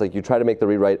well. It's like you try to make the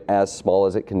rewrite as small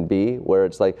as it can be, where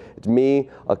it's like, it's me,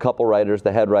 a couple writers,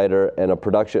 the head writer, and a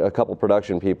couple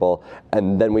production people,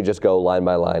 and then we just go line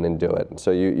by line and do it. And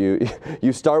so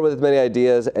you start with as many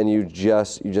ideas, and you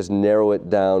just narrow it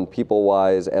down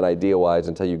people-wise and idea-wise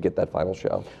until you get that final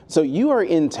show. So you are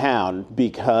in town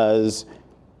because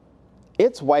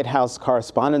it's White House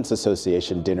Correspondents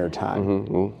Association dinner time.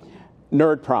 Mm-hmm.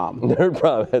 Nerd Prom. Nerd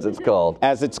Prom, as it's called.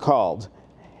 As it's called.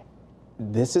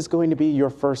 This is going to be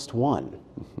your first one.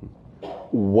 Mm-hmm.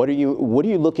 What are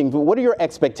you looking for? What are your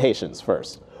expectations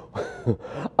first?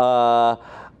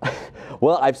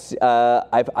 Well,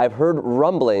 I've heard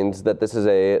rumblings that this is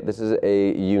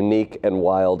a unique and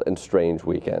wild and strange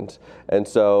weekend, and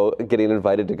so getting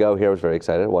invited to go here, I was very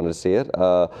excited. I wanted to see it.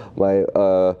 My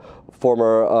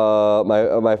former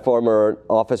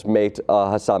office mate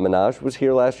Hassan Minhaj was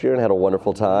here last year and had a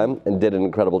wonderful time and did an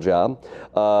incredible job.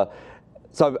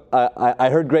 So I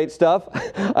heard great stuff.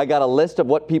 I got a list of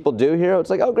what people do here. It's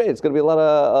like, oh great, it's going to be a lot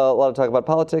of talk about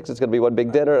politics. It's going to be one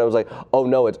big dinner. And I was like, oh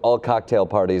no, it's all cocktail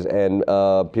parties and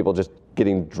people just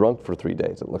getting drunk for 3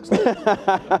 days. It looks like.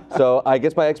 So I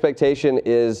guess my expectation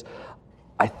is,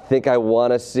 I think I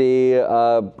want to see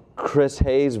Chris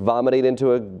Hayes vomiting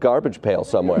into a garbage pail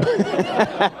somewhere.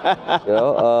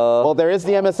 Well, there is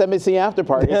the MSNBC after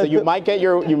party, so you might get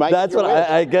your.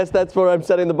 I guess that's where I'm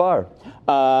setting the bar.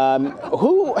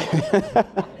 Who?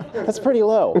 That's pretty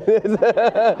low.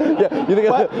 Yeah, you think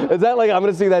is that like I'm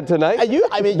going to see that tonight?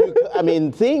 I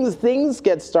mean, things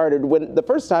get started when the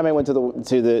first time I went to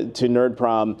Nerd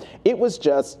Prom, it was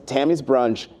just Tammy's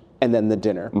brunch and then the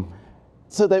dinner.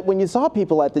 So that when you saw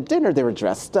people at the dinner, they were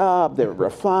dressed up, they were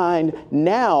refined.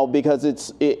 Now, because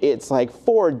it's like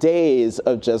 4 days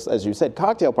of just, as you said,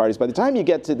 cocktail parties, by the time you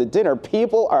get to the dinner,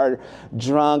 people are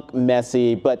drunk,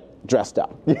 messy, but dressed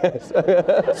up. Yes.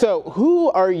 So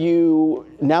who are you,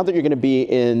 now that you're going to be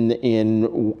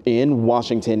in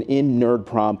Washington, in Nerd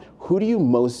Prom, who do you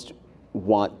most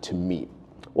want to meet?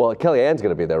 Well, Kellyanne's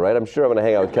going to be there, right? I'm sure I'm going to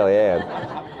hang out with Kellyanne.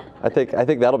 I think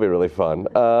that'll be really fun.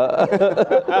 That's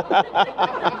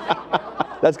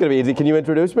going to be easy. Can you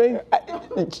introduce me?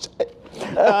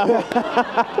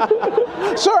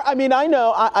 Sure. I mean, I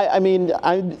know.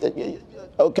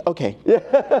 Okay. Okay.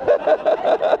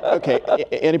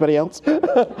 Anybody else?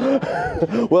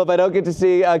 Well, if I don't get to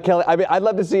see Kelly, I mean, I'd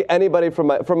love to see anybody from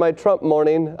my Trump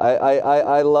morning.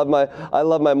 I love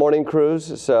my morning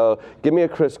cruise. So give me a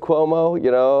Chris Cuomo.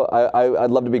 You know, I'd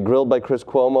love to be grilled by Chris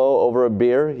Cuomo over a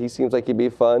beer. He seems like he'd be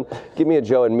fun. Give me a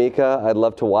Joe and Mika. I'd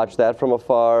love to watch that from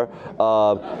afar.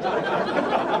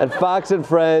 And Fox and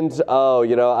Friends. Oh,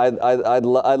 you know, I'd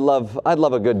love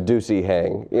a good Ducey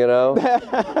hang. You know,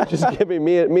 just give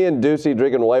me and Ducey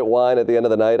drinking white wine at the end of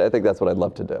the night. I think that's what I'd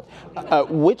love to do.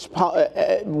 Which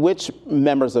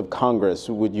members of Congress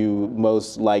would you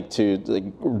most like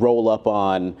to roll up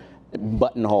on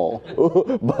buttonhole?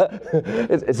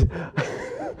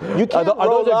 You can't are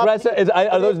those aggressive?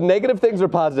 Are those negative things or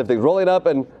positive things? Rolling up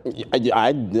and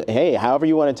hey, however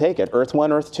you want to take it. Earth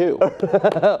 1, Earth 2.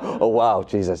 Oh wow,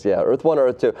 Jesus, yeah, Earth 1 or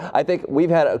Earth 2. I think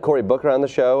we've had Cory Booker on the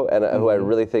show, and who I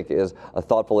really think is a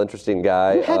thoughtful, interesting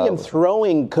guy. You had him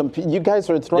throwing. You guys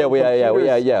were throwing.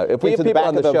 Yeah. If we have people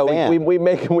on the show, we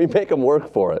make him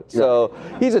work for it. So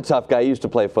he's a tough guy. He used to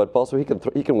play football, so he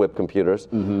can whip computers.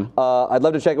 I'd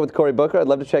love to check in with Cory Booker. I'd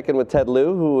love to check in with Ted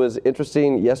Lieu, who was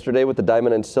interesting yesterday with the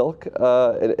Diamond and Silk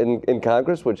in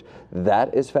Congress, which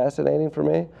that is fascinating for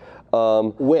me.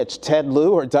 Which, Ted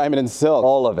Lieu or Diamond and Silk?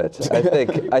 All of it.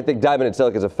 I think Diamond and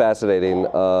Silk is a fascinating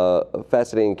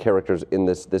characters in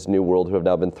this new world who have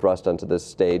now been thrust onto this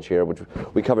stage here, which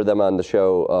we covered them on the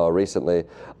show recently.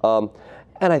 And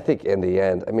I think in the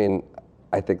end,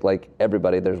 I think like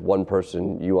everybody, there's one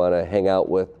person you want to hang out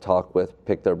with, talk with,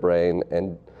 pick their brain,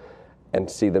 and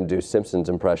see them do Simpsons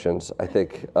impressions. I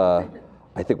think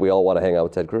we all want to hang out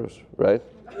with Ted Cruz, right?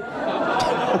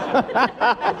 That's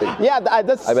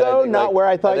not where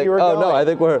I thought you were going. Oh no, I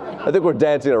think we're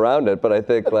dancing around it, but I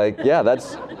think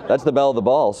that's the belle of the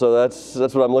ball. So that's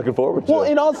what I'm looking forward to. Well,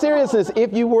 in all seriousness,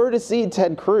 if you were to see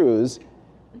Ted Cruz,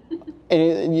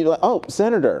 and you're like, oh,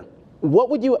 Senator, what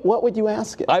would you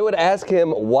ask him? I would ask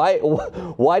him why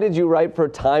did you write for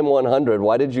Time 100?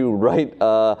 Why did you write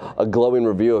a glowing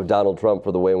review of Donald Trump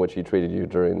for the way in which he treated you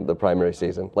during the primary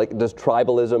season? Like, does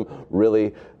tribalism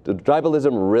really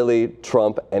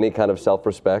trump any kind of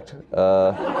self-respect?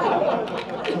 I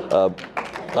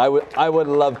would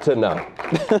love to know.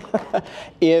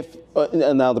 If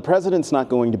now the president's not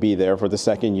going to be there for the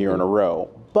second year in a row,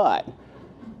 but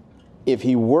if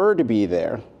he were to be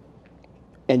there,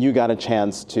 and you got a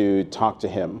chance to talk to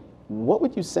him, what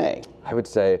would you say? I would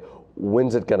say,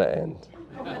 when's it gonna end?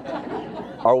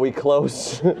 Are we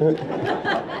close?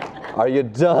 Are you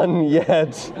done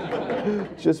yet?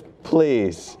 Just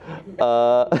please.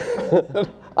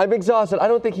 I'm exhausted. I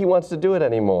don't think he wants to do it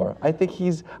anymore. I think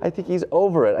he's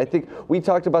over it. I think we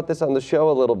talked about this on the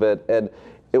show a little bit, and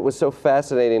it was so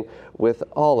fascinating with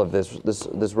all of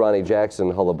this Ronnie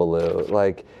Jackson hullabaloo.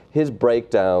 Like, his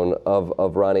breakdown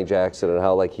of Ronnie Jackson and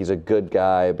how, like, he's a good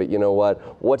guy, but you know what?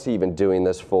 What's he even doing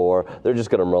this for? They're just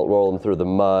going to roll him through the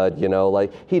mud, you know?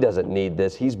 Like, he doesn't need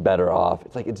this. He's better off.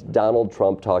 It's like, it's Donald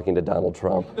Trump talking to Donald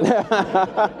Trump.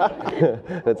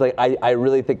 It's like, I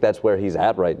really think that's where he's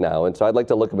at right now. And so I'd like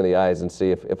to look him in the eyes and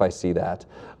see if I see that.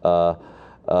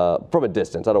 From a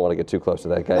distance. I don't want to get too close to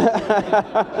that guy.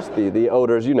 Just the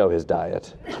odors, you know his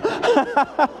diet.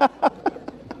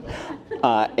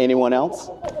 Anyone else?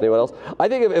 Anyone else? I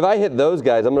think if I hit those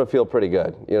guys, I'm going to feel pretty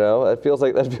good. You know, that feels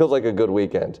like a good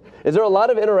weekend. Is there a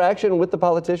lot of interaction with the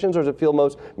politicians, or does it feel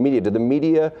most media? Did the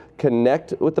media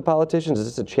connect with the politicians? Is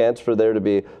this a chance for there to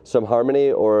be some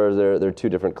harmony, or are there two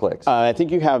different cliques? I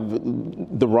think you have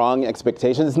the wrong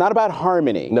expectations. It's not about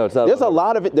harmony. No, it's not. There's a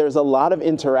lot of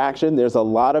interaction. There's a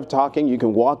lot of talking. You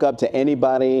can walk up to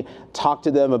anybody, talk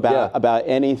to them about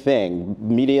anything.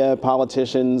 Media,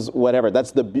 politicians, whatever.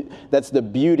 That's the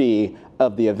beauty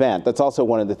of the event. That's also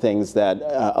one of the things that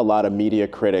a lot of media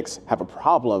critics have a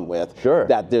problem with. Sure.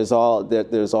 That there's all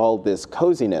this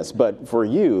coziness, but for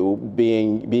you,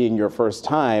 being your first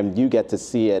time, you get to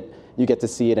see it. You get to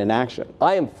see it in action.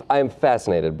 I am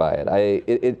fascinated by it.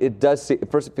 It does.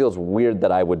 First, it feels weird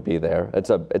that I would be there. It's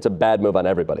a bad move on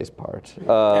everybody's part.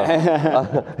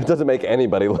 It doesn't make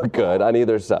anybody look good on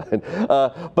either side.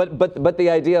 But the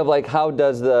idea of, like, how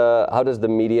does the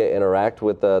media interact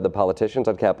with the politicians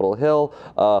on Capitol Hill?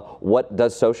 What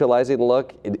does socializing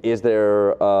look? Is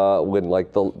there when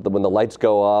the lights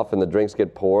go off and the drinks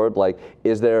get poured? Like,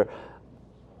 is there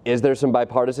some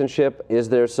bipartisanship? Is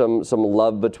there some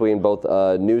love between both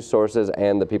news sources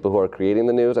and the people who are creating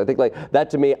the news? I think, like,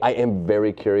 that, to me, I am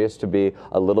very curious to be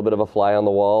a little bit of a fly on the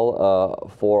wall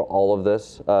for all of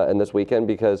this in this weekend,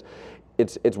 because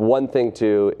it's one thing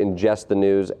to ingest the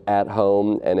news at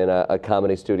home and in a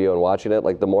comedy studio and watching it.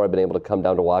 Like, the more I've been able to come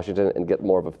down to Washington and get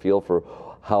more of a feel for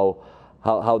how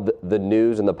the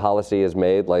news and the policy is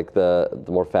made, like, the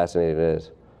more fascinating it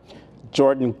is.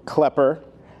 Jordan Klepper.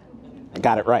 I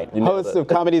got it right. Host of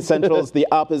Comedy Central's The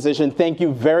Opposition. Thank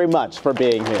you very much for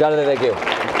being here. Jonathan, thank you.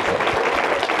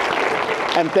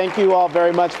 And thank you all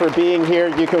very much for being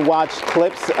here. You can watch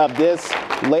clips of this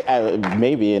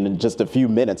maybe in just a few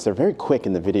minutes. They're very quick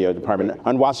in the video department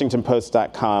on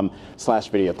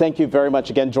WashingtonPost.com/video. Thank you very much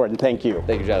again, Jordan. Thank you.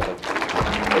 Thank you, Jonathan.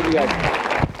 Thank you, guys.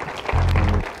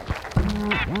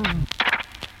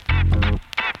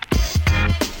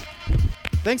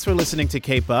 Thanks for listening to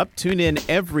Cape Up. Tune in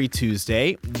every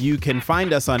Tuesday. You can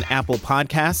find us on Apple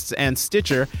Podcasts and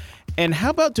Stitcher. And how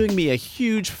about doing me a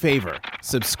huge favor?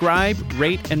 Subscribe,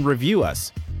 rate, and review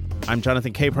us. I'm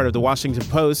Jonathan Capehart of The Washington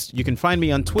Post. You can find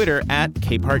me on Twitter at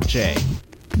CapehartJ.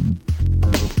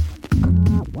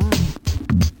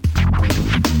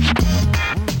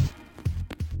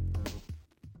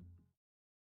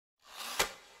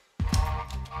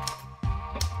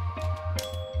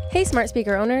 Hey, smart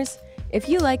speaker owners. If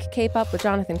you like Cape Up with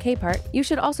Jonathan Capehart, you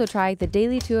should also try the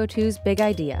Daily 202's Big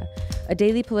Idea, a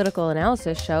daily political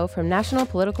analysis show from national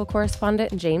political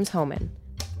correspondent James Hohmann.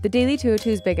 The Daily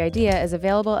 202's Big Idea is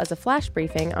available as a flash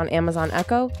briefing on Amazon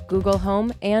Echo, Google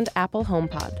Home, and Apple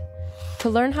HomePod. To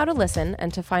learn how to listen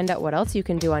and to find out what else you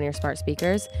can do on your smart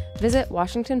speakers, visit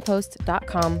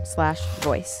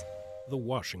WashingtonPost.com/voice. The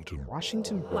Washington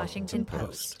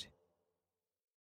Post.